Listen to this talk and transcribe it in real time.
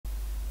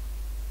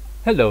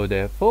Hello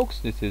there folks,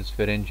 this is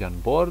Ferenc on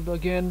board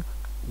again.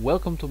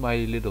 Welcome to my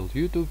little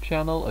YouTube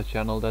channel, a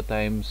channel that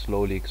I'm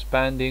slowly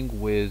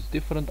expanding with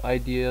different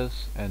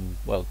ideas and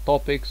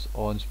topics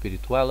on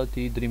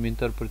spirituality, dream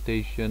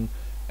interpretation,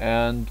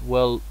 and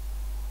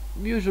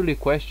usually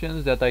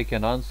questions that I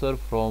can answer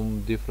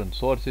from different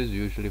sources,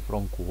 usually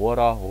from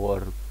Quora,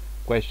 or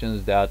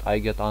questions that I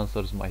get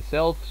answers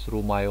myself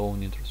through my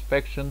own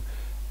introspection.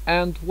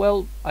 And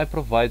I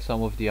provide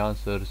some of the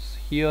answers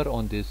here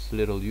on this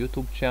little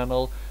YouTube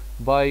channel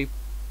by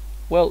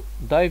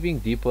diving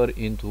deeper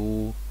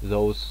into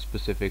those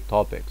specific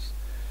topics.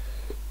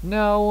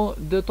 Now,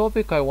 the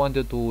topic I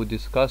wanted to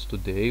discuss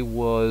today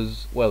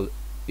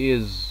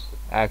is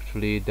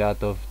actually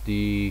that of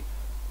the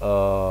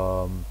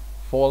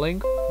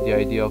falling, the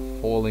idea of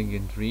falling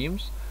in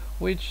dreams,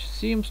 which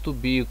seems to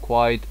be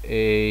quite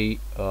a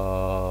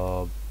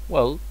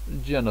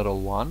general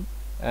one,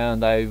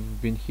 and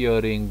I've been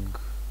hearing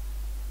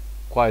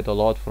quite a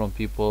lot from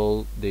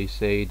people. They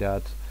say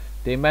that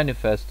they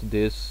manifest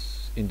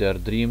this in their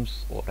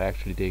dreams, or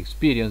actually they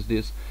experience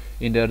this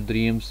in their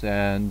dreams.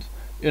 And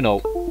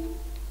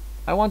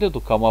I wanted to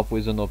come up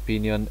with an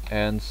opinion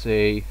and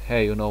say,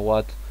 hey, you know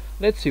what,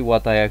 let's see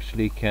what I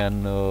actually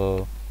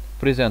can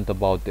present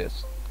about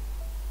this.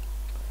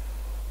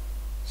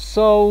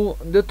 So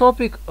the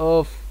topic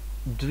of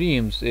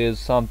dreams is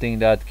something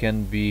that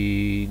can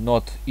be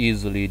not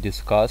easily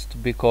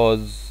discussed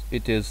because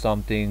it is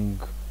something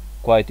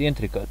quite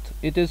intricate.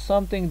 It is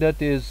something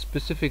that is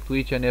specific to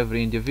each and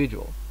every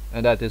individual,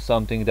 and that is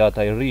something that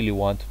I really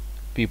want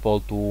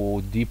people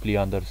to deeply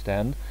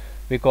understand,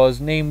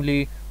 because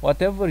namely,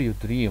 whatever you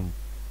dream,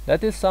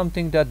 that is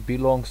something that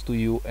belongs to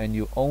you and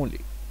you only.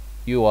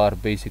 You are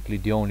basically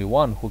the only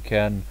one who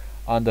can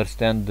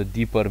understand the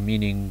deeper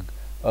meaning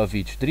of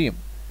each dream.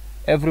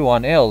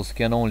 Everyone else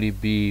can only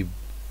be,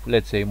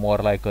 let's say, more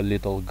like a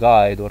little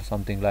guide or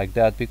something like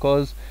that,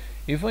 because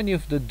even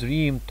if the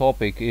dream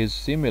topic is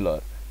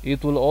similar,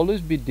 it will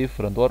always be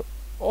different, or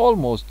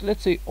almost,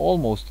 let's say,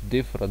 almost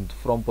different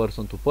from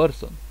person to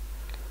person.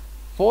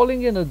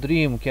 Falling in a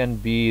dream can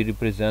be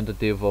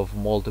representative of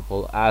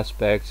multiple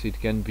aspects.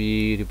 It can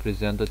be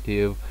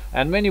representative,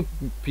 and many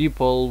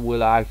people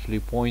will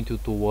actually point you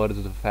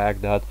towards the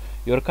fact that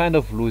you're kind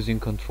of losing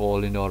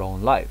control in your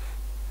own life.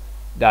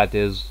 That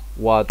is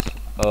what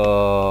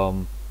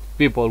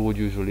people would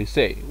usually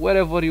say.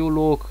 Wherever you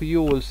look,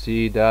 you will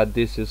see that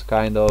this is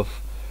kind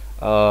of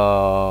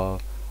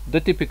the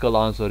typical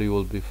answer you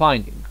will be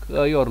finding.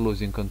 You're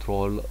losing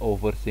control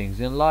over things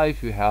in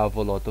life, you have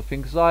a lot of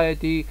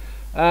anxiety,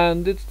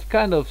 and it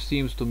kind of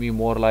seems to me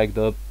more like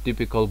the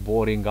typical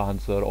boring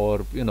answer, or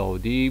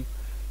the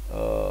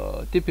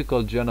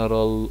typical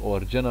general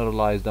or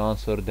generalized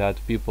answer that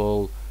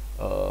people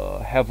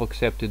have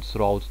accepted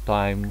throughout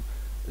time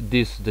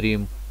this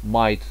dream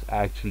might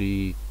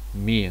actually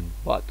mean.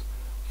 But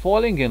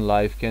falling in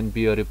life can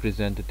be a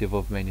representative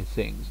of many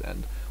things,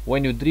 and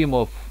when you dream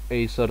of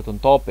a certain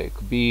topic,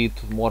 be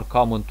it more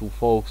common to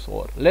folks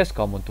or less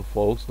common to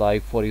folks,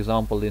 like for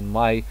example in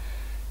my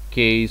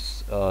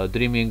case,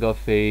 dreaming of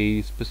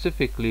a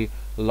specifically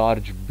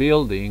large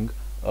building,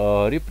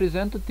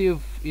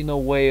 representative in a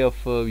way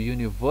of a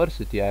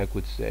university, I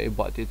could say,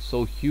 but it's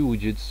so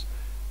huge, it's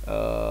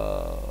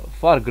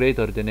far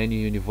greater than any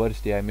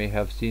university I may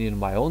have seen in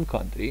my own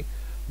country.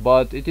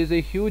 But it is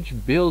a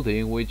huge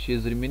building which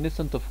is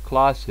reminiscent of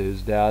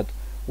classes that,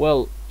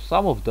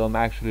 some of them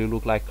actually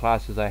look like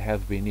classes I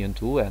have been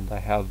into, and I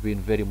have been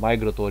very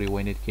migratory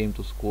when it came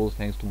to school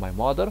thanks to my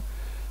mother,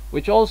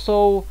 which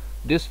also,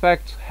 this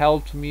fact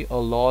helped me a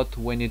lot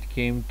when it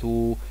came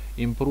to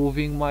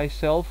improving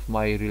myself,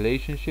 my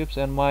relationships,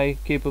 and my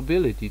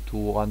capability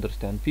to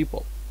understand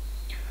people.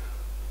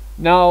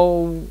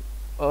 Now,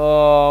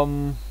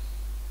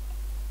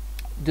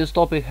 this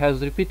topic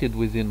has repeated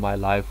within my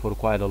life for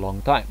quite a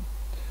long time,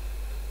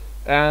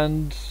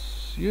 and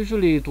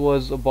usually it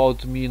was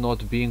about me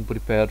not being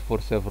prepared for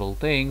several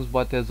things,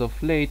 but as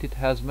of late it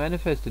has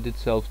manifested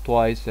itself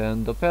twice,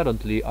 and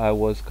apparently I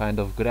was kind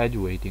of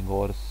graduating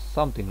or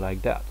something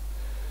like that.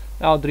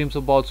 Now, dreams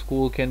about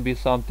school can be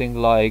something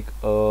like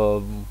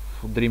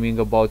dreaming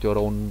about your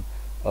own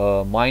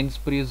mind's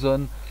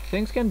prison.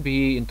 Things can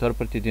be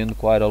interpreted in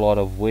quite a lot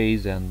of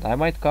ways, and I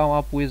might come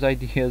up with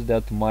ideas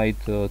that might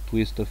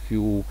twist a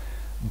few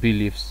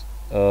beliefs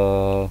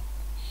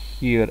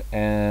here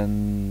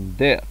and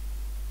there.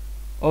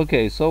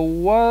 Okay, so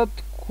what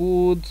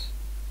could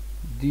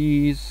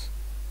these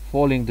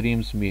falling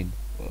dreams mean?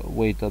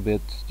 Wait a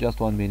bit, just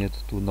 1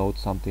 minute to note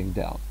something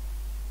down.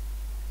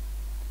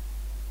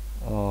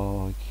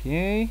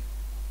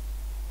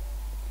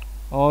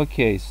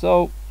 Okay,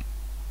 so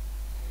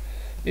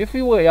if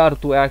we are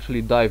to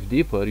actually dive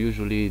deeper,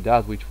 usually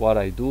that which what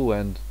I do,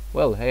 and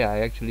hey, I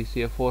actually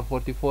see a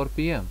 4:44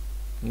 p.m.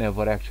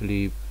 Never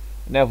actually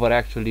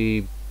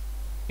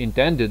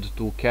intended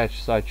to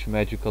catch such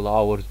magical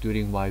hours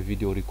during my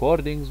video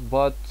recordings,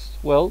 but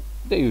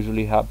they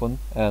usually happen,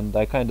 and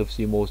I kind of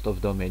see most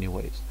of them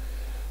anyways.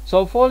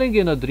 So falling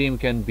in a dream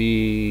can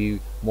be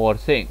more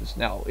things.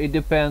 Now, it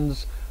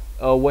depends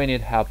when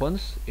it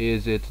happens.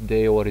 Is it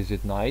day or is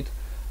it night?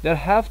 There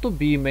have to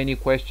be many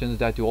questions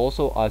that you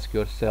also ask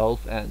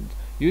yourself, and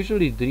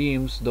usually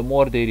dreams, the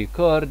more they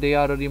recur, they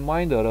are a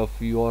reminder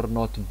of your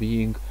not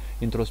being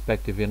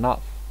introspective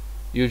enough.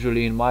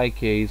 Usually in my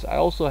case, I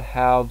also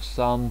have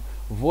some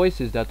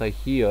voices that I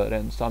hear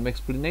and some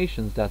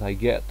explanations that I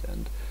get,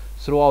 and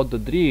throughout the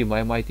dream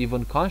I might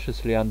even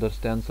consciously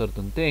understand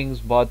certain things,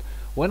 but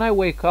when I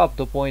wake up,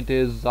 the point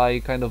is I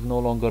kind of no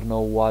longer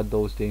know what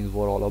those things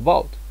were all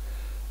about.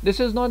 This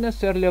is not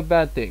necessarily a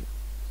bad thing,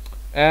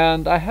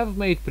 and I have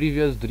made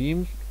previous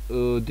dream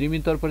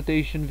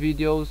interpretation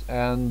videos,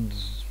 and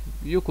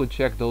you could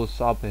check those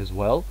up as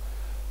well.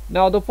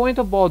 Now, the point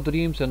about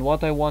dreams and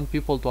what I want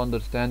people to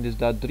understand is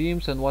that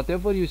dreams and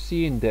whatever you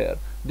see in there,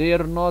 they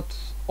are not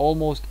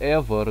almost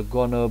ever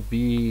gonna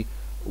be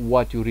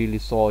what you really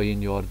saw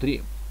in your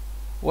dream.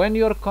 When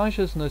your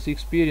consciousness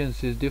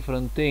experiences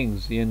different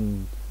things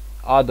in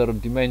other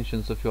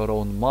dimensions of your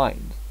own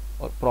mind,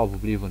 or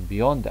probably even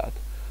beyond that,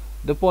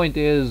 the point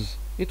is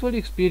it will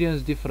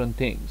experience different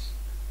things,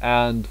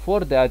 and for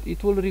that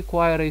it will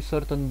require a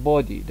certain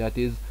body that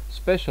is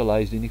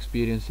specialized in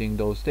experiencing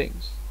those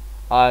things.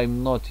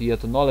 I'm not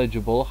yet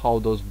knowledgeable how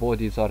those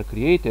bodies are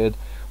created,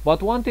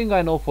 but one thing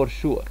I know for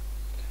sure: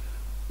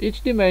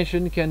 each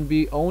dimension can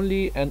be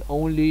only and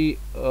only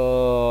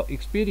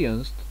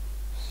experienced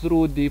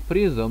through the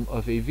prism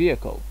of a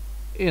vehicle.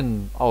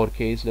 In our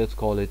case, let's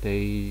call it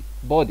a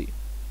body.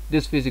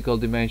 This physical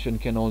dimension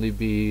can only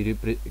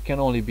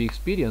be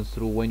experienced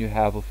through when you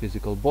have a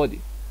physical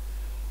body.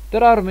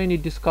 There are many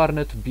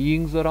discarnate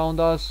beings around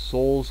us,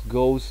 souls,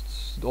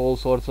 ghosts, all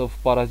sorts of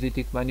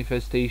parasitic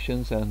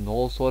manifestations and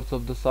all sorts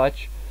of the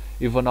such,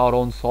 even our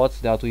own thoughts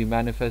that we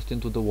manifest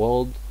into the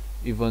world,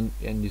 even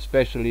and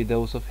especially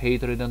those of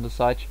hatred and the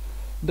such.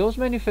 Those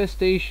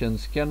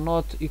manifestations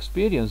cannot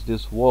experience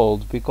this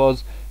world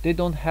because they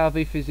don't have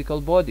a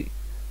physical body.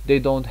 They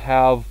don't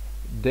have,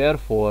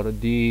 therefore,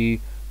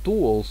 the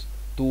tools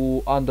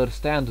to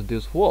understand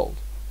this world.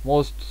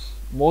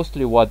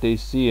 Mostly what they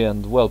see,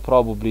 and well,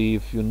 probably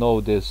if you know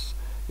this,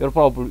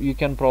 you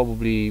can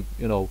probably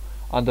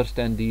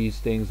understand these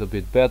things a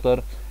bit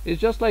better.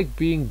 It's just like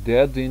being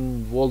dead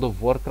in World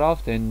of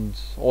Warcraft, and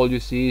all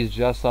you see is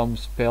just some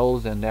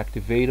spells and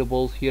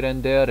activatables here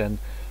and there, and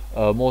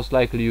most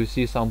likely you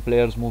see some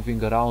players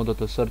moving around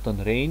at a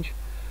certain range.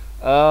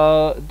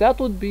 That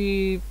would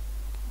be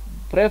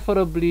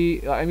preferably,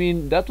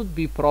 that would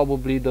be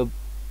probably the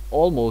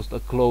almost a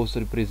close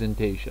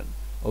representation.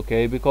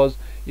 Okay, because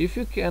if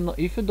you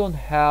don't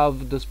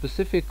have the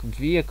specific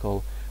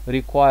vehicle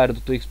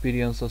required to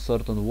experience a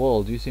certain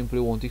world, you simply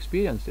won't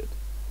experience it.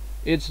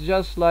 It's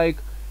just like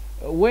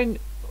when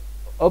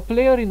a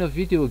player in a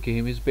video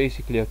game is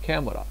basically a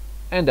camera,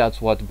 and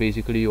that's what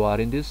basically you are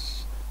in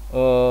this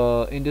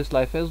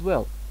life as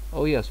well.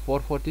 Oh yes,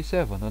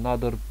 447,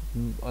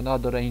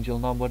 another angel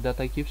number that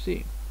I keep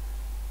seeing.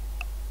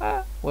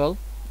 Well,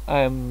 I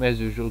am as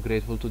usual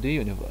grateful to the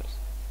universe.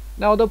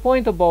 Now, the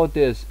point about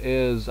this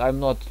is I'm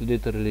not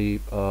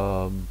literally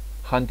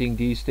hunting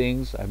these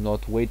things. I'm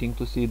not waiting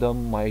to see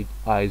them. My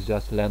eyes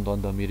just land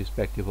on them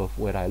irrespective of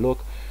where I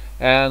look.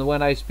 And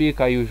when I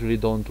speak, I usually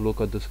don't look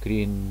at the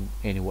screen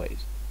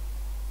anyways.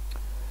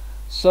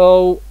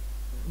 So,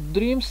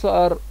 dreams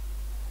are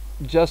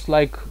just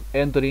like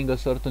entering a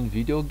certain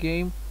video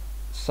game.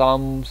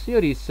 Some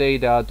theories say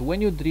that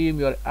when you dream,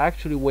 you're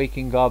actually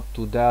waking up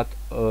to that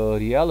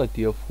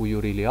reality of who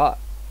you really are.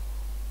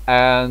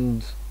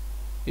 And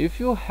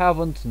if you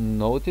haven't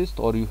noticed,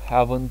 or you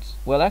haven't,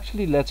 well,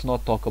 actually, let's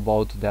not talk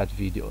about that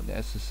video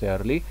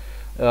necessarily.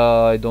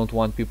 I don't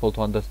want people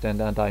to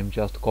understand that I'm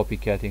just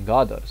copycatting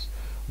others.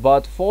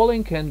 But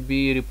falling can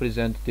be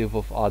representative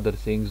of other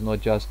things,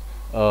 not just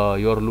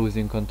you're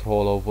losing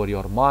control over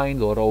your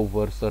mind or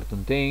over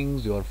certain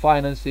things, your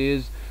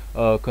finances,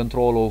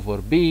 control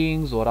over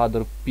beings, or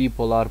other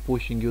people are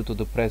pushing you to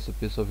the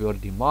precipice of your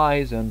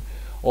demise, and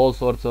all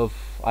sorts of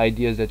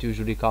ideas that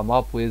usually come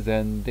up with,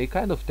 and they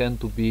kind of tend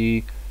to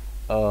be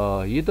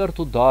either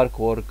too dark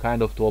or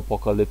kind of too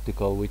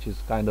apocalyptical, which is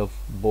kind of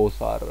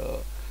both are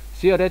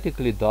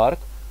theoretically dark,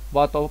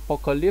 but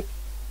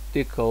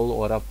apocalyptical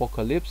or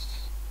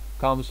apocalypse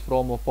comes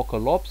from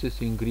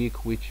apokalopsis in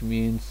Greek, which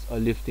means a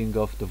lifting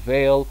of the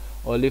veil,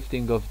 or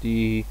lifting of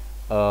the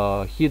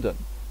hidden.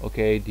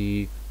 Okay,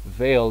 the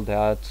veil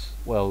that,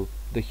 well,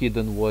 the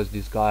hidden was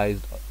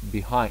disguised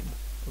behind.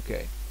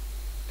 Okay,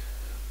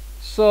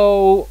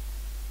 so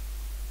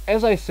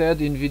as I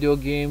said, in video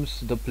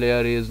games the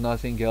player is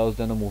nothing else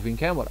than a moving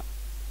camera,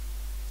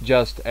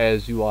 just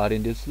as you are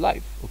in this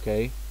life.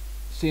 Okay,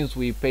 since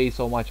we pay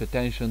so much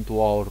attention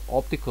to our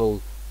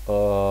optical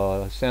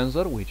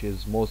sensor, which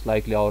is most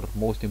likely our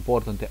most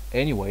important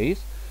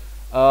anyways,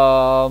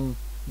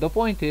 the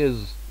point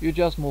is you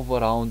just move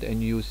around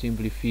and you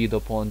simply feed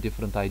upon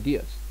different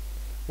ideas.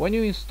 When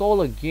you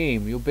install a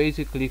game, you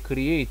basically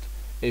create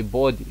a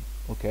body.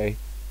 Okay,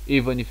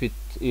 even if it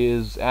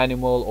is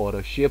animal or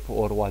a ship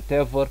or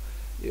whatever,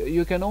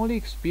 you can only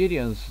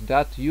experience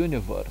that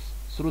universe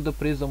through the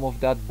prism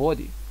of that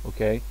body.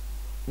 Okay,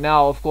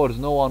 now of course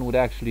no one would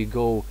actually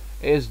go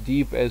as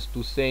deep as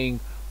to saying,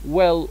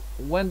 well,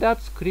 when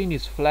that screen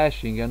is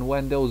flashing and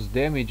when those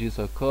damages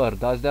occur,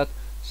 does that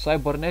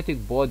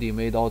cybernetic body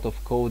made out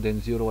of code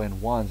and 0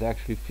 and 1s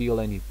actually feel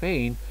any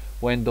pain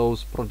when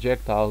those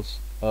projectiles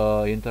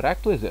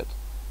interact with it?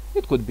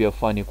 It could be a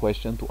funny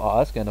question to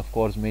ask, and of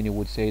course many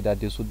would say that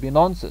this would be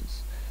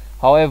nonsense.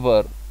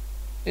 However,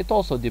 it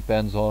also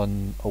depends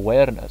on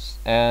awareness,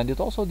 and it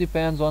also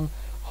depends on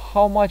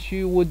how much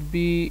you would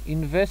be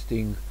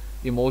investing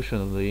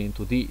emotionally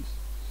into these.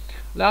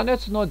 Now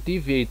let's not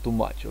deviate too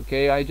much,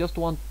 okay? I just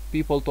want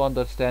people to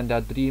understand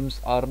that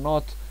dreams are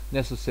not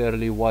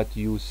necessarily what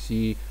you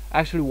see,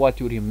 actually what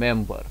you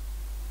remember.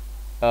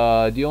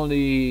 The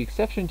only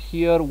exception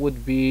here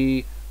would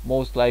be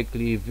most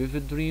likely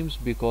vivid dreams,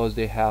 because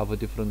they have a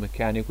different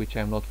mechanic which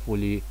I'm not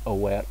fully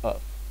aware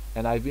of.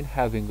 And I've been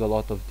having a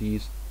lot of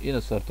these in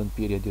a certain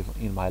period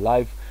in my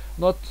life,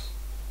 not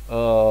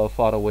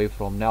far away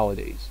from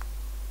nowadays.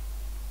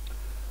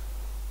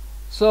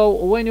 So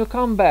when you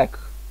come back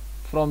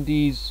from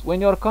these, when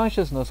your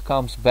consciousness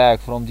comes back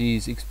from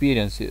these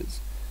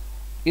experiences,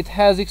 it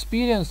has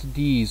experienced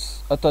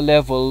these at a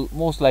level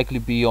most likely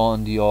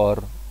beyond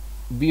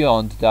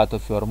that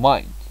of your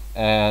mind,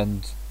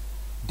 and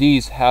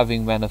these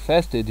having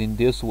manifested in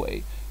this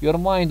way, your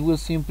mind will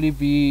simply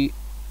be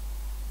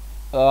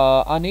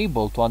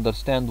unable to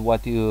understand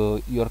what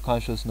your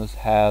consciousness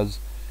has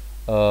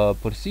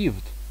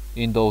perceived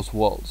in those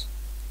worlds.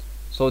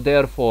 So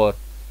therefore,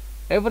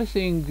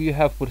 everything you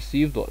have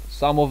perceived, or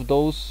some of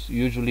those,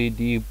 usually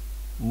the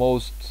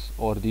most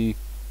or the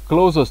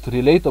closest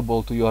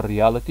relatable to your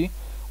reality,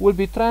 will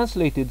be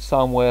translated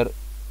somehow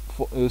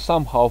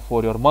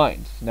for your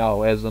mind.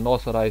 Now, as an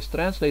authorized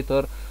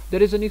translator,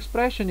 there is an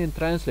expression in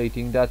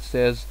translating that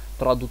says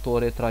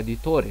tradutore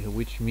traditore,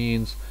 which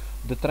means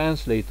the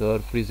translator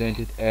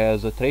presented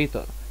as a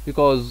traitor,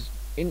 because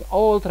in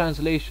all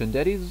translation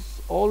there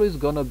is always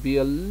gonna be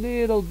a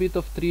little bit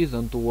of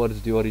treason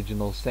towards the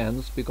original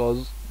sense,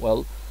 because,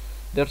 well,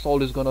 there's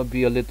always gonna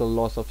be a little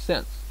loss of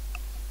sense.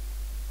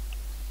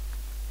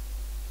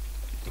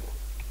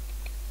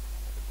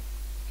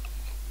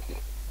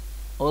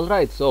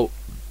 Alright, so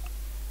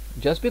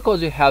just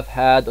because you have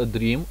had a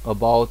dream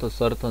about a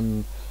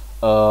certain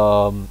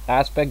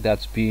aspect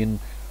that's been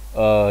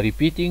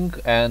repeating,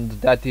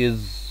 and that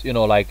is,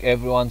 like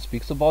everyone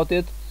speaks about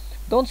it,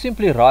 don't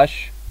simply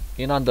rush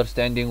in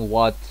understanding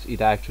what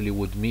it actually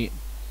would mean.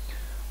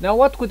 Now,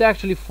 what could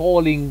actually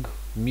falling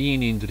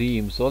mean in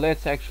dreams? So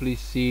let's actually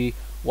see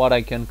what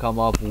I can come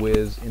up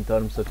with in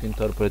terms of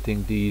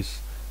interpreting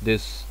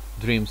this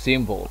dream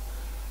symbol.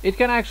 It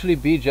can actually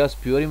be just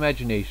pure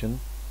imagination.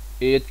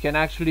 It can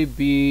actually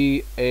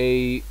be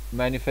a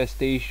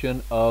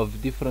manifestation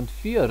of different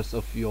fears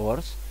of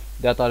yours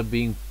that are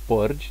being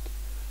purged.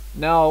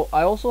 Now,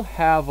 I also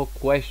have a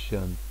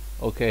question,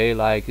 okay,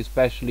 like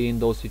especially in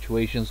those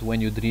situations when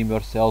you dream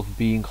yourself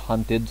being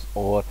hunted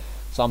or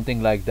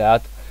something like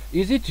that.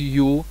 Is it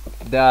you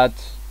that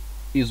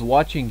is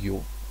watching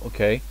you,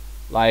 okay?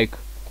 Like,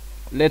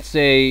 let's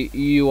say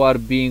you are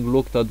being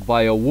looked at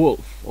by a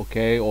wolf,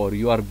 okay, or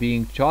you are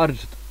being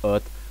charged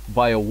at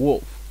by a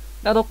wolf.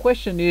 Now the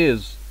question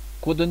is,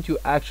 couldn't you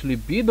actually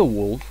be the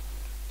wolf,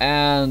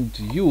 and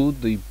you,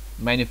 the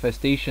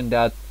manifestation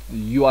that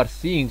you are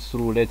seeing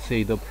through, let's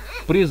say, the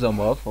prism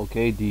of,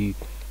 okay,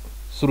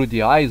 through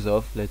the eyes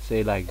of, let's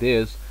say like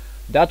this,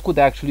 that could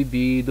actually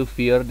be the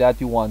fear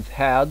that you once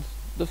had,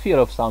 the fear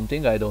of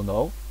something, I don't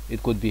know,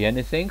 it could be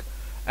anything,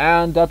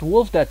 and that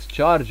wolf that's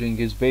charging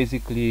is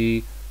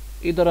basically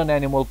either an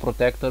animal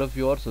protector of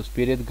yours, a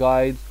spirit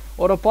guide,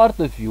 or a part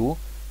of you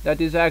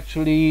that is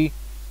actually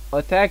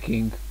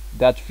attacking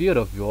that fear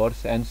of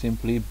yours and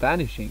simply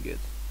banishing it,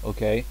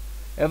 okay?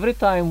 Every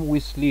time we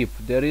sleep,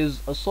 there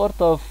is a sort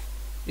of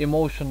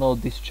emotional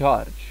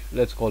discharge,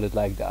 let's call it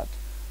like that,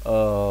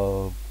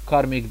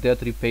 karmic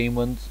debt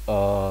repayment,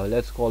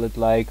 let's call it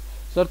like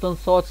certain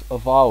thoughts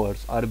of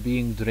ours are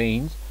being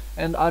drained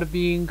and are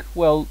being,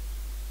 well,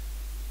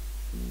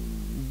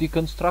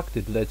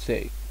 deconstructed, let's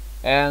say.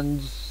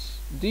 And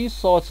these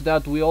thoughts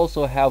that we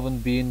also haven't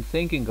been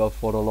thinking of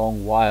for a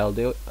long while,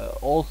 they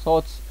all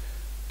thoughts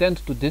tend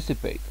to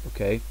dissipate,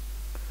 okay?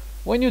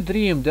 When you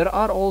dream, there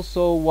are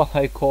also what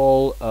I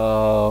call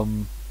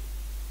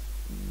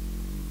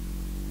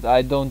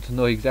I don't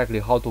know exactly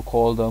how to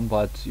call them,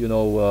 but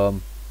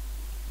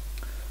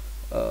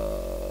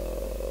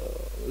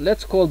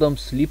let's call them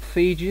sleep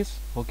phages,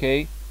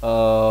 okay?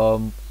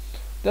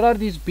 There are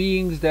these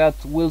beings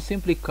that will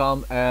simply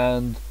come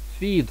and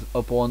feed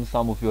upon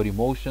some of your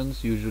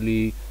emotions,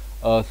 usually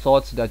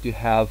thoughts that you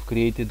have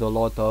created a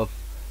lot of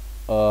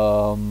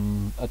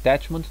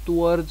attachment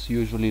towards,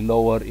 usually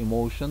lower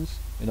emotions,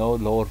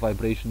 lower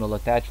vibrational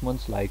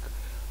attachments like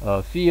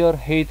fear,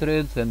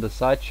 hatred, and the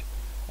such.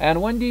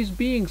 And when these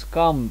beings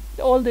come,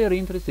 all they're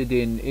interested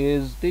in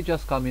is they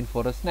just come in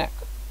for a snack.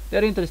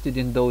 They're interested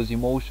in those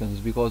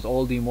emotions because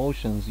all the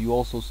emotions you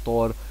also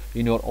store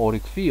in your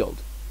auric field.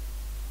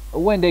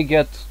 When they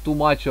get too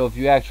much of,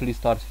 you actually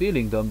start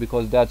feeling them,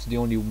 because that's the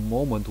only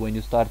moment when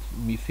you start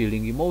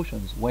feeling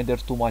emotions, when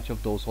there's too much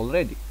of those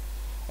already.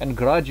 And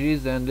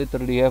grudges and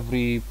literally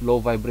every low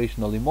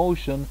vibrational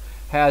emotion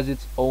has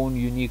its own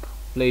unique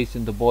place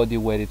in the body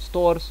where it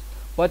stores,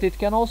 but it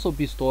can also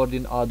be stored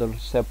in other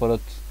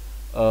separate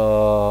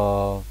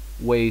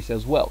ways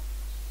as well.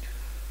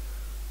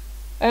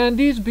 And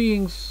these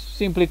beings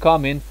simply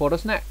come in for a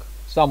snack.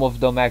 Some of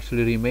them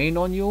actually remain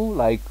on you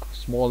like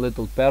small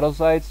little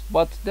parasites,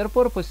 but their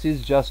purpose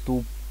is just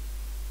to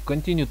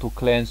continue to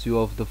cleanse you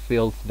of the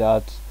filth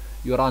that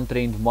your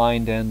untrained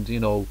mind and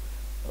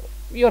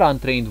your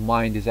untrained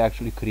mind is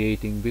actually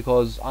creating,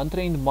 because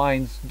untrained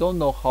minds don't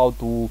know how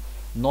to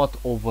not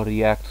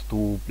overreact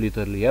to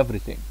literally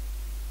everything.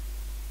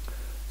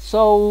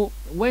 So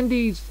when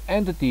these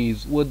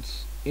entities would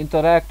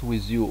interact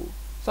with you,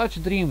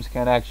 such dreams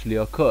can actually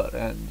occur,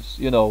 and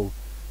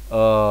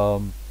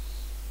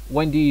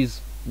when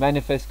these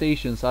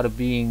manifestations are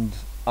being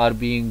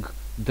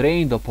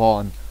drained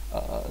upon,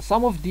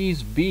 some of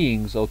these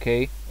beings,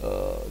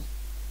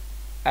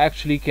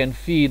 actually can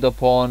feed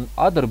upon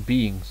other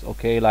beings,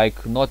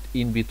 like not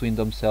in between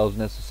themselves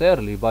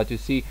necessarily, but you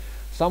see,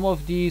 some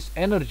of these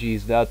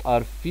energies that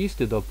are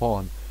feasted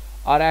upon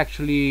are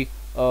actually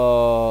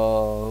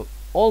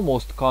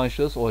almost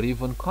conscious or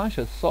even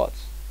conscious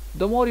thoughts.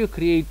 The more you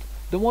create,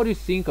 the more you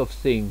think of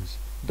things,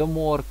 the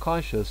more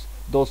conscious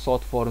those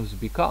thought forms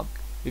become.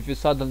 If you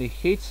suddenly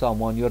hate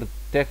someone, you're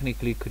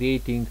technically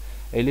creating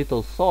a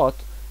little thought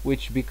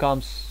which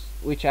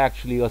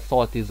actually a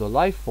thought is a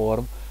life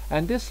form,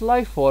 and this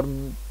life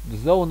form,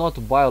 though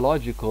not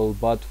biological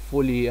but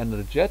fully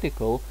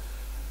energetical,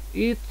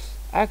 it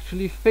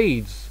actually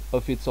fades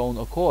of its own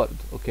accord.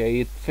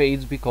 It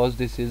fades because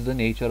this is the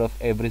nature of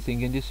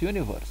everything in this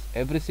universe.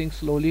 Everything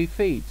slowly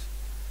fades.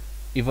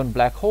 Even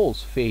black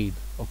holes fade.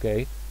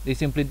 They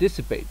simply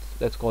dissipate,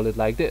 let's call it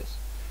like this.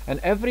 And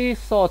every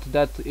thought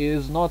that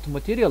is not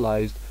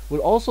materialized will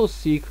also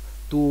seek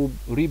to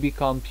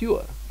re-become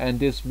pure, and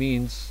this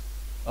means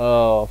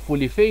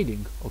fully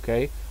fading.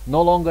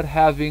 No longer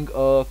having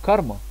a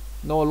karma,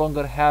 no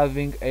longer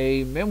having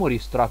a memory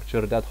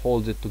structure that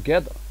holds it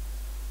together.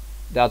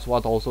 That's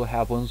what also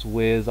happens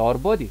with our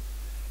body.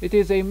 It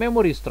is a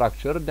memory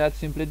structure that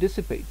simply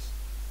dissipates.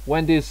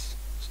 When this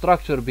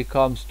structure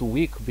becomes too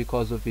weak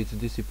because of its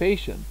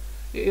dissipation,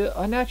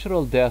 a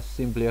natural death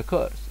simply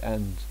occurs,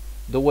 and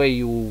the way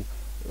you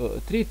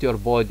treat your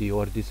body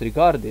or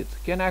disregard it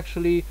can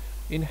actually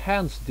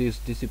enhance this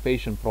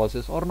dissipation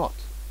process or not.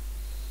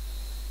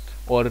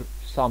 Or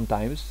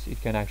sometimes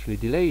it can actually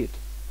delay it.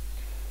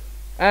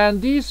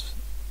 And these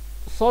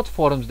thought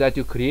forms that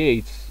you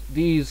create,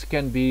 these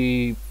can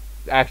be,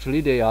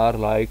 actually they are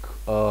like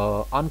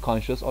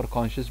unconscious or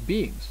conscious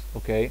beings.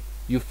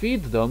 You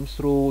feed them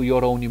through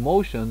your own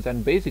emotions,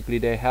 and basically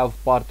they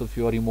have part of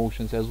your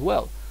emotions as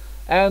well.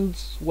 And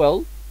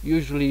well,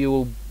 usually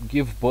you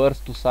give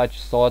birth to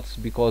such thoughts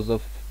because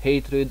of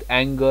hatred,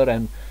 anger,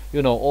 and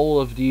all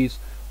of these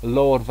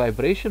lower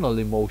vibrational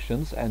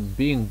emotions. And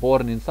being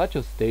born in such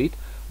a state,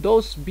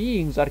 those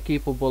beings are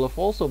capable of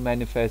also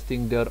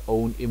manifesting their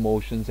own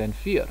emotions and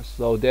fears.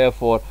 So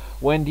therefore,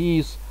 when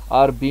these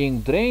are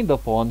being drained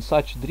upon,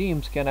 such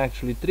dreams can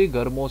actually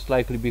trigger, most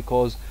likely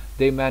because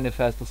they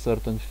manifest a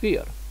certain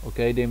fear.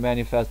 They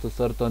manifest a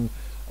certain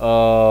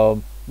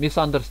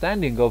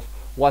misunderstanding of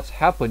what's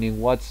happening,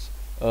 what's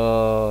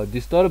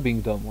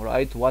disturbing them,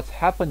 right? What's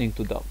happening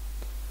to them.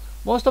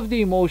 Most of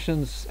the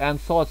emotions and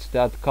thoughts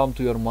that come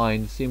to your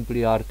mind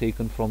simply are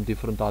taken from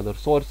different other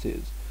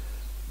sources.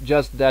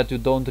 Just that you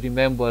don't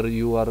remember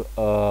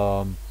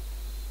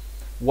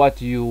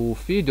what you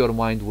feed your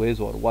mind with,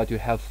 or what you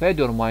have fed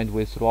your mind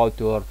with throughout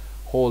your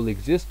whole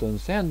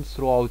existence and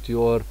throughout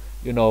your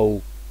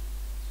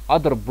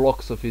other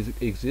blocks of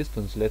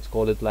existence, let's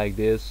call it like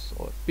this.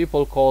 Or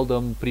people call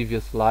them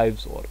previous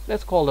lives, or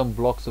let's call them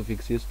blocks of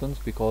existence,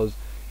 because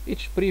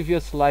each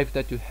previous life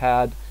that you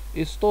had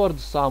is stored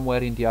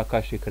somewhere in the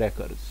Akashic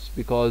records,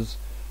 because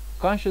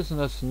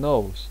consciousness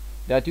knows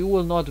that you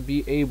will not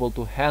be able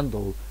to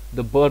handle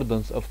the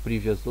burdens of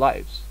previous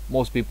lives.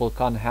 Most people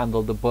can't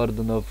handle the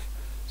burden of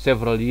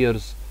several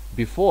years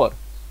before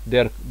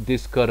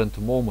this current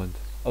moment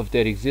of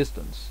their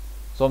existence.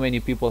 So many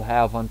people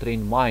have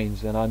untrained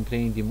minds and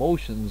untrained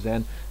emotions,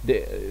 and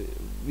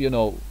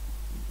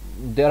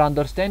their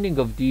understanding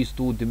of these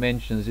two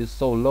dimensions is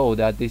so low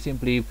that they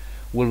simply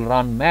will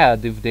run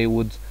mad if they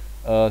would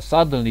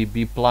suddenly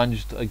be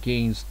plunged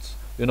against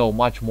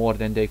much more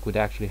than they could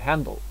actually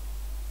handle.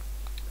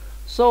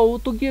 So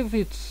to give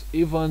it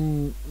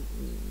even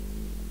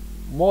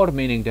more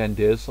meaning than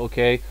this,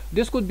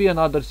 this could be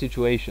another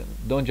situation.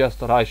 Don't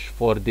just rush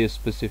for this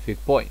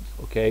specific point.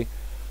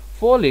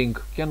 Falling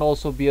can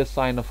also be a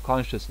sign of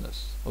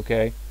consciousness.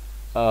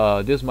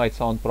 This might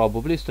sound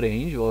probably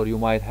strange, or you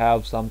might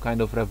have some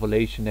kind of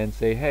revelation and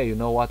say, hey, you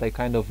know what, I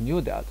kind of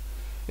knew that.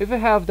 If you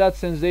have that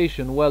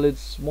sensation, well,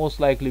 it's most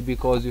likely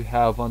because you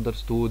have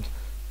understood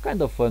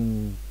kind of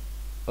a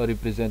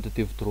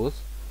representative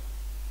truth.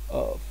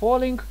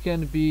 Falling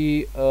can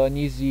be an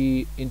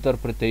easy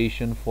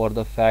interpretation for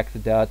the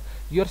fact that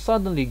you're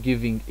suddenly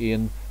giving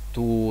in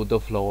to the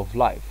flow of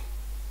life.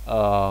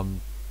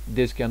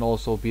 This can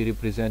also be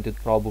represented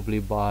probably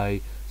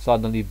by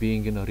suddenly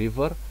being in a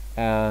river,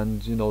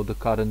 and the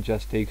current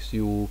just takes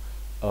you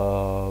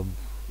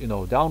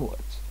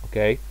downwards.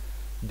 Okay,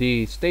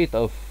 the state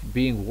of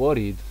being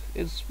worried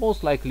is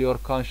most likely your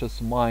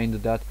conscious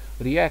mind that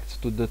reacts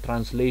to the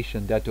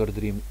translation that your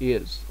dream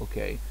is.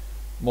 Okay,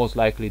 most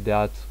likely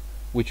that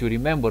which you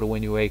remember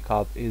when you wake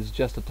up is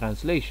just a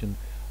translation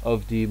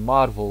of the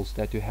marvels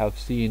that you have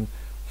seen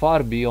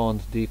far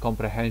beyond the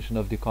comprehension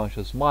of the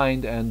conscious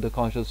mind, and the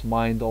conscious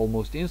mind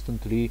almost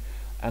instantly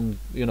and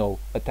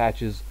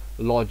attaches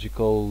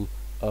logical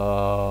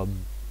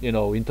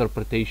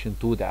interpretation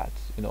to that.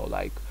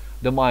 Like,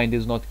 the mind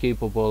is not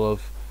capable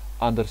of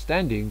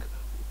understanding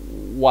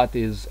what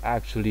is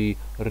actually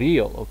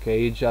real.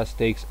 Okay, it just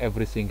takes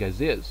everything as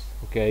is.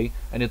 Okay,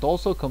 and it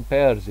also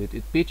compares it,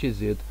 it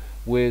pitches it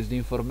with the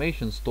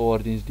information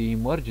stored in the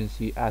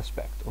emergency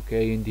aspect,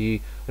 okay, in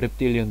the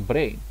reptilian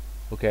brain.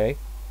 Okay,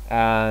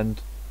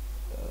 and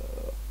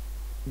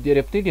the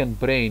reptilian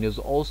brain is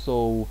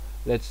also,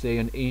 let's say,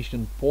 an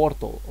ancient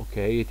portal.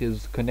 Okay, it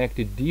is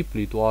connected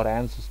deeply to our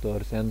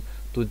ancestors and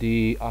to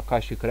the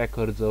akashic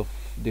records of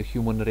the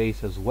human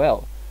race as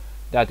well.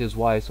 That is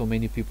why so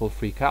many people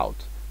freak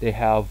out. They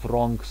have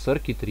wrong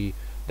circuitry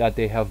that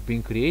they have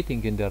been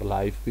creating in their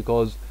life,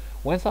 because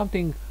when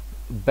something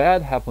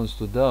bad happens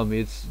to them,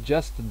 it's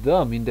just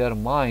them in their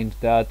mind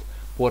that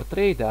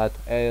portray that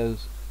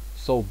as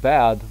so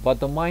bad, but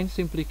the mind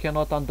simply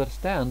cannot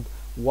understand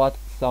what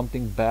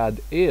something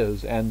bad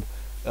is. And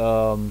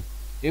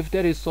if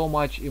there is so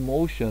much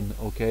emotion,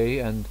 okay,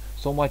 and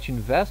so much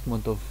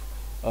investment of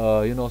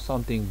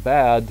something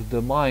bad,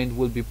 the mind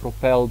will be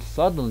propelled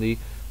suddenly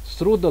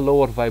through the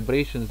lower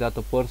vibrations that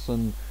a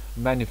person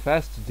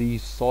manifests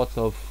these sorts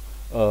of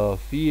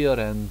fear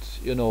and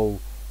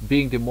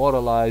being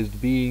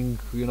demoralized, being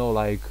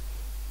like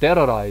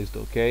terrorized.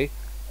 Okay,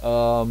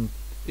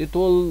 it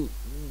will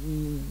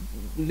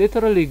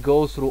literally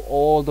go through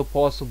all the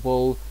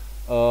possible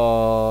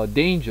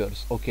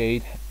dangers.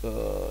 Okay,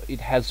 it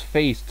has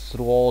faced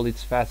through all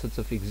its facets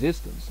of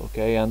existence.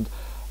 Okay, and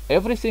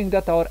everything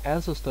that our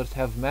ancestors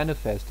have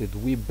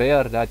manifested, we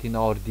bear that in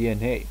our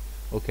DNA.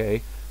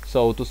 Okay,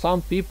 so to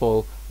some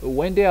people,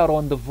 when they are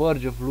on the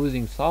verge of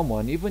losing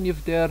someone, even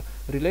if their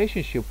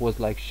relationship was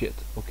like shit,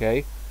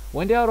 okay,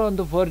 when they are on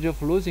the verge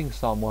of losing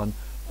someone,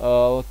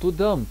 to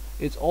them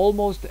it's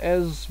almost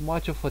as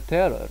much of a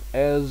terror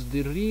as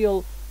the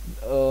real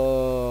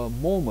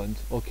moment.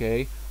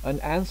 Okay, an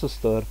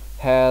ancestor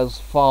has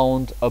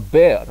found a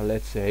bear,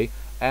 let's say,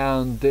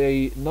 and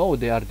they know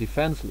they are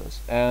defenseless,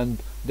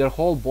 and their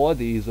whole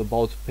body is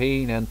about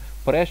pain and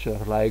pressure,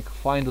 like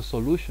find a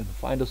solution,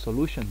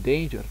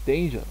 danger,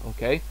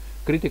 okay,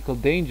 critical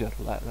danger,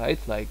 right,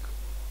 like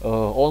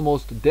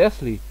almost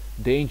deathly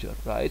danger,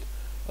 right.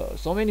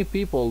 So many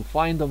people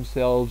find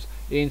themselves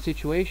in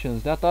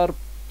situations that are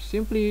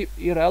simply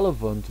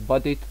irrelevant,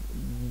 but they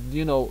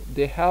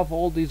have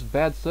all this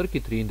bad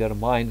circuitry in their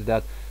mind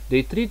that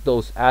they treat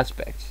those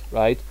aspects,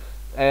 right,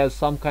 as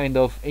some kind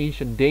of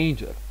ancient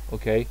danger.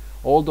 Okay,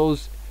 all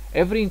those,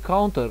 every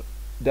encounter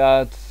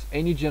that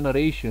any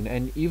generation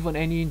and even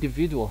any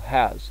individual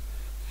has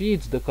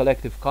feeds the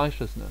collective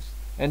consciousness,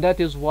 and that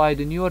is why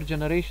the newer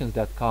generations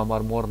that come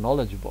are more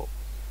knowledgeable.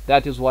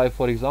 That is why,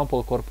 for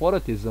example,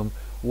 corporatism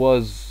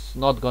was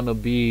not gonna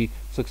be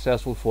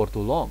successful for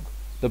too long.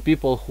 The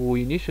people who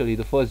initially,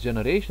 the first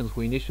generations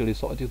who initially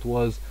thought it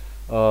was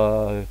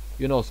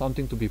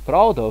something to be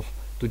proud of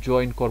to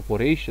join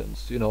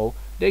corporations,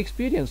 they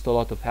experienced a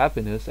lot of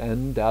happiness,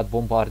 and that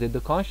bombarded the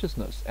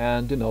consciousness,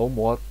 and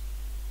more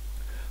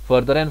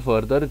further and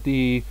further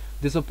the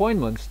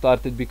disappointments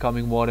started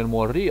becoming more and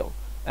more real,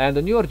 and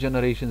the newer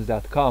generations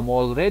that come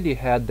already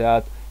had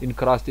that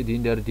encrusted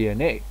in their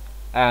DNA,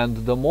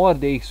 and the more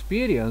they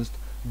experienced,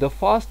 the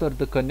faster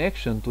the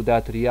connection to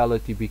that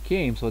reality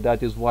became. So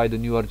that is why the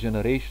newer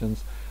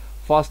generations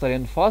faster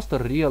and faster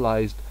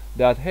realized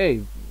that,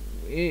 hey,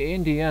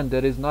 in the end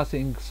there is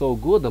nothing so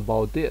good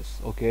about this.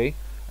 Okay,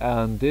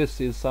 and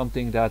this is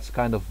something that's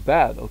kind of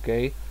bad.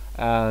 Okay,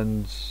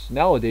 and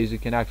nowadays you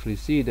can actually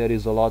see there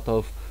is a lot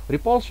of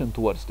repulsion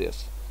towards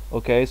this.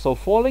 Okay, so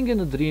falling in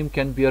a dream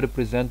can be a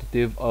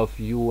representative of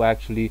you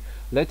actually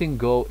letting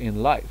go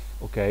in life.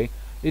 Okay,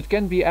 it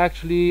can be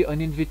actually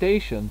an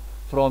invitation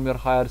from your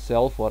higher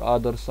self or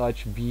other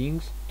such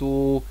beings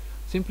to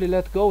simply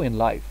let go in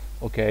life.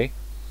 Okay,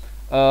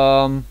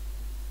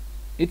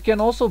 it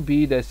can also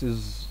be, this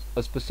is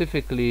a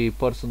specifically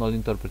personal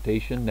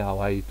interpretation. Now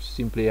I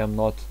simply am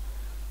not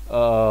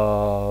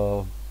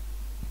gonna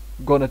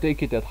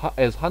take it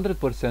as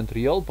 100%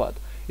 real, but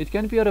it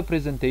can be a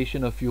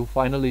representation of you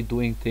finally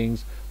doing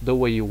things the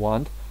way you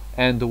want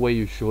and the way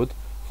you should,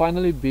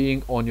 finally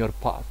being on your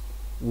path.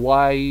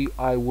 Why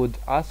I would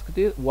ask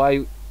this,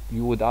 why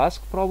you would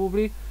ask,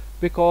 probably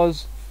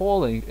because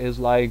falling is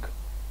like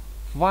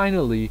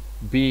finally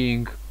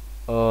being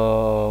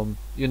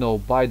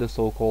by the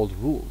so-called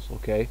rules.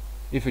 Okay,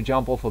 if you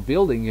jump off a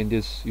building in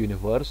this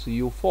universe,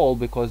 you fall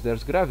because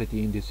there's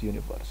gravity in this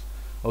universe.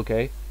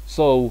 Okay,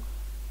 so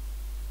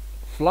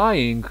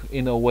Flying,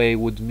 in a way,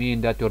 would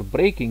mean that you're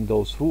breaking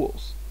those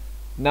rules.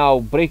 Now,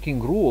 breaking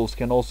rules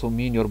can also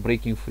mean you're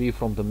breaking free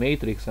from the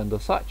matrix and the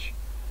such.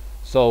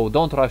 So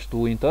don't rush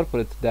to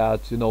interpret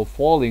that,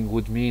 falling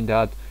would mean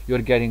that you're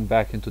getting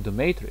back into the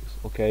matrix.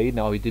 Okay,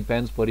 now it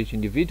depends for each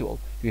individual.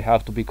 You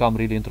have to become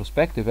really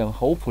introspective, and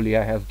hopefully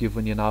I have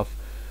given enough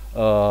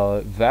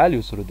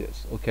value through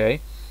this.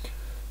 Okay,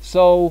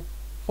 so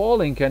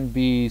falling can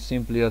be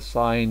simply a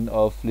sign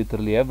of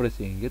literally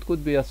everything. It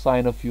could be a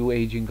sign of you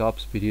aging up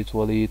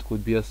spiritually. It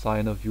could be a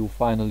sign of you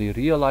finally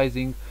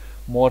realizing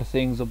more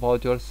things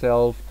about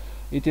yourself.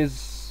 It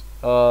is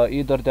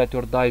either that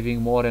you're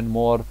diving more and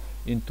more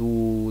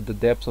into the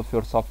depths of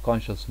your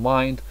subconscious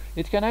mind.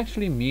 It can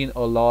actually mean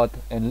a lot,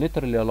 and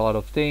literally a lot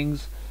of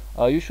things.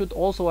 You should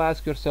also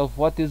ask yourself,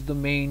 what is the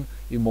main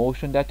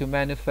emotion that you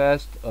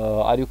manifest?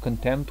 Are you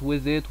content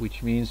with it,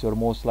 which means you're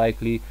most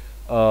likely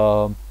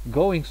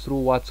going through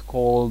what's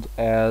called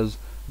as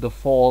the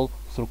fall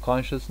through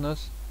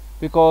consciousness?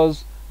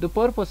 Because the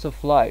purpose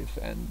of life,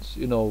 and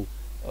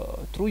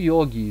true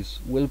yogis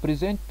will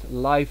present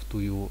life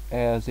to you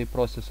as a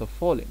process of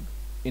falling,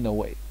 in a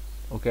way.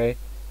 Okay,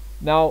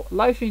 now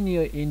life in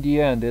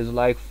the end is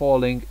like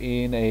falling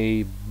in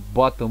a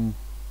bottom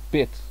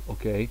pit.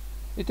 Okay,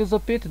 it is a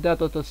pit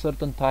that at a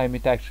certain time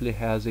it actually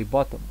has a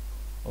bottom.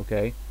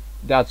 Okay,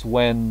 that's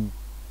when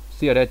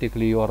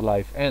theoretically your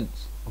life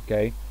ends.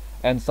 Okay,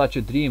 and such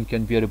a dream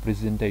can be a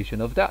representation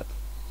of that.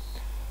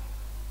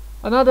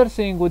 Another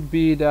thing would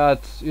be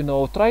that,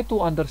 try to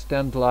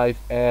understand life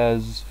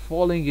as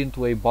falling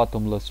into a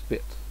bottomless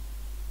pit.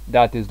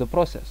 That is the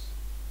process.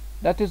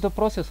 That is the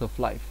process of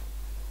life.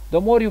 The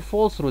more you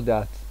fall through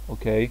that,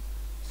 okay,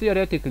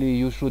 theoretically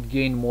you should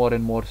gain more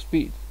and more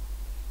speed.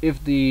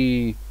 If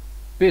the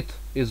pit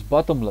is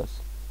bottomless,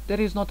 there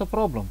is not a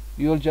problem.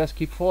 You'll just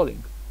keep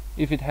falling.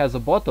 If it has a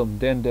bottom,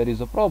 then there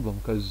is a problem,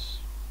 because,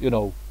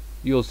 you'll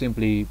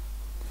simply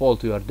fall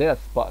to your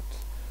death. But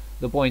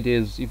the point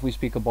is, if we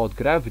speak about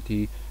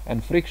gravity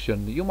and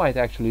friction, you might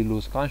actually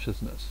lose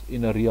consciousness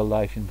in a real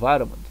life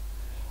environment.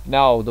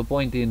 Now, the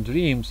point in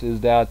dreams is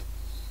that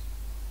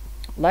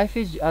life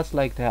is just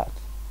like that.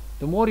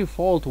 The more you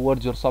fall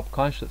towards your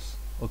subconscious,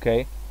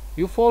 okay,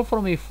 you fall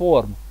from a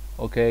form,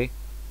 okay.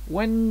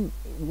 When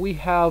we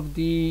have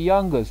the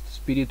youngest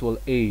spiritual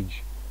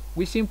age,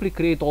 we simply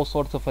create all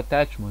sorts of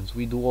attachments.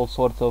 We do all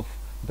sorts of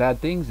bad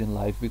things in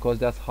life because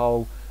that's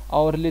how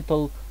our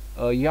little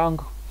young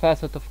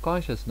facet of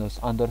consciousness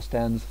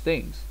understands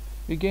things.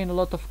 You gain a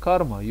lot of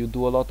karma, you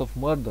do a lot of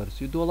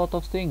murders, you do a lot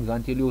of things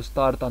until you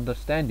start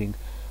understanding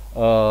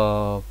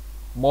more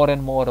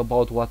and more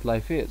about what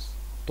life is.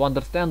 To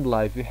understand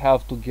life, you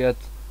have to get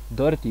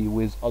dirty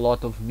with a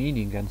lot of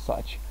meaning and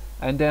such.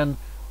 And then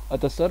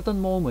at a certain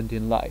moment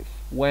in life,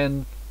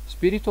 when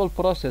spiritual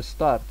process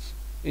starts,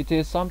 it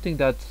is something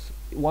that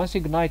once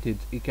ignited,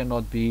 it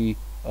cannot be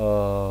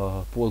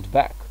pulled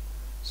back.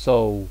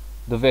 So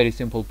the very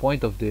simple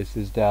point of this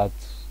is that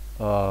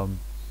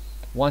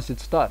once it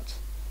starts,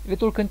 it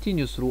will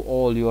continue through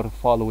all your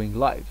following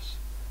lives.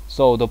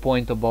 So the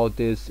point about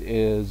this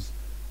is,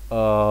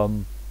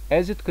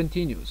 as it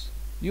continues,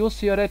 you'll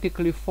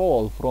theoretically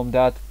fall from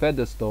that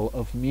pedestal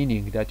of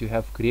meaning that you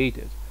have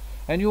created,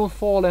 and you'll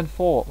fall and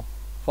fall,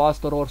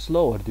 faster or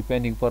slower,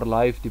 depending per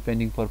life,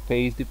 depending per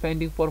pace,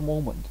 depending per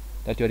moment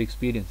that you're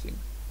experiencing.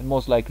 And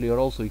most likely you're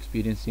also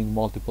experiencing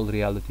multiple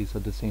realities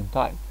at the same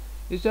time.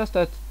 It's just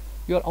that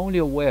you're only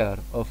aware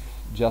of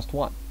just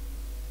one.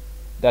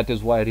 That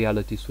is why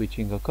reality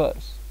switching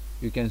occurs.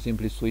 You can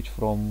simply switch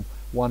from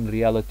one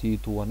reality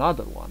to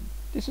another one.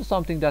 This is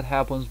something that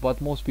happens, but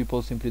most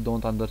people simply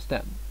don't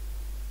understand.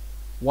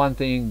 One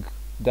thing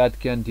that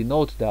can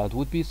denote that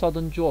would be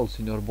sudden jolts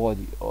in your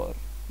body, or,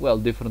 well,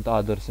 different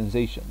other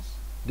sensations.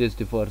 This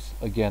differs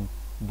again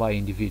by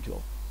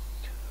individual.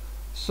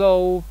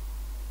 So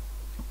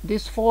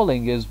this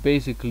falling is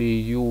basically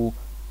you,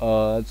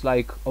 it's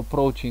like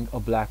approaching a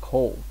black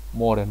hole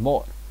more and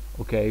more.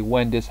 Okay,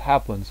 when this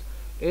happens,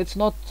 it's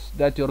not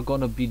that you're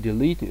gonna be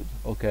deleted,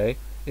 okay,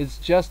 it's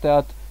just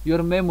that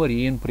your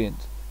memory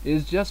imprint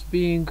is just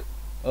being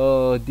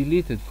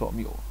deleted from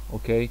you.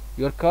 Okay,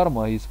 your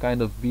karma is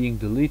kind of being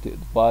deleted,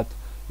 but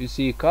you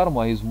see,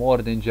 karma is more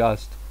than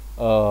just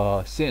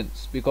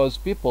sins, because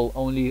people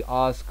only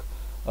ask,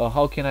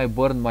 how can I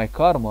burn my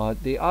karma?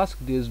 They ask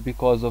this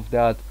because of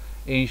that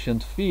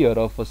ancient fear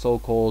of a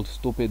so-called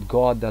stupid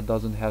god that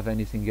doesn't have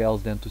anything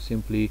else than to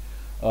simply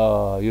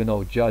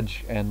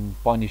judge and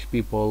punish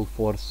people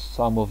for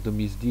some of the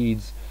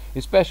misdeeds,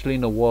 especially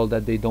in a world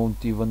that they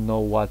don't even know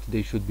what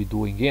they should be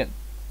doing in.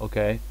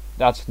 Okay,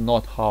 that's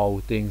not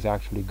how things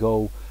actually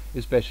go,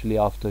 especially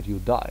after you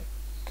die.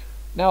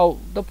 Now,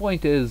 the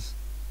point is,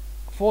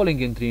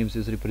 falling in dreams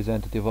is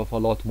representative of a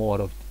lot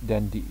more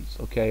than these.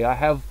 Okay, I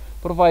have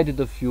provided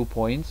a few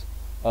points.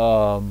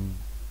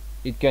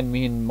 It can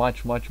mean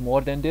much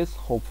more than this.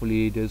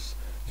 Hopefully this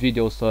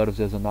video serves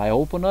as an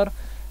eye-opener,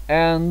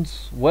 and,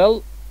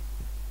 well,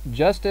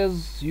 just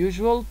as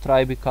usual,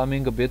 try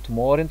becoming a bit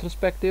more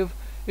introspective.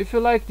 If you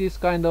like these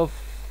kind of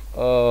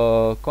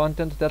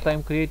content that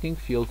I'm creating,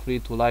 feel free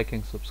to like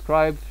and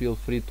subscribe, feel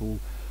free to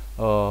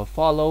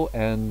follow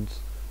and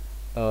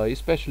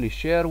especially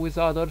share with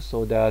others,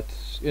 so that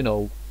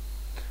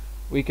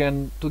we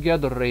can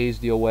together raise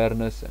the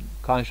awareness and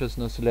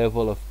consciousness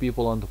level of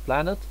people on the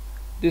planet.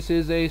 This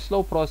is a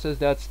slow process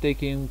that's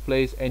taking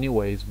place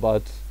anyways,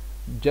 but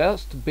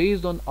just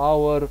based on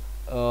our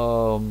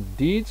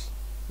deeds,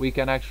 we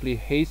can actually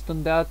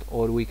hasten that,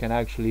 or we can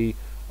actually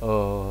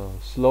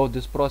slow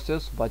this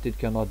process, but it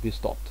cannot be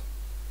stopped.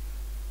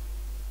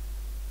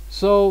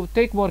 So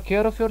take more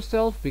care of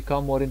yourself,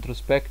 become more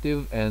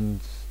introspective, and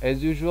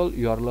as usual,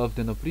 you are loved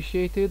and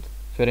appreciated.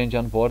 Ferenc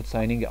on board,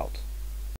 signing out.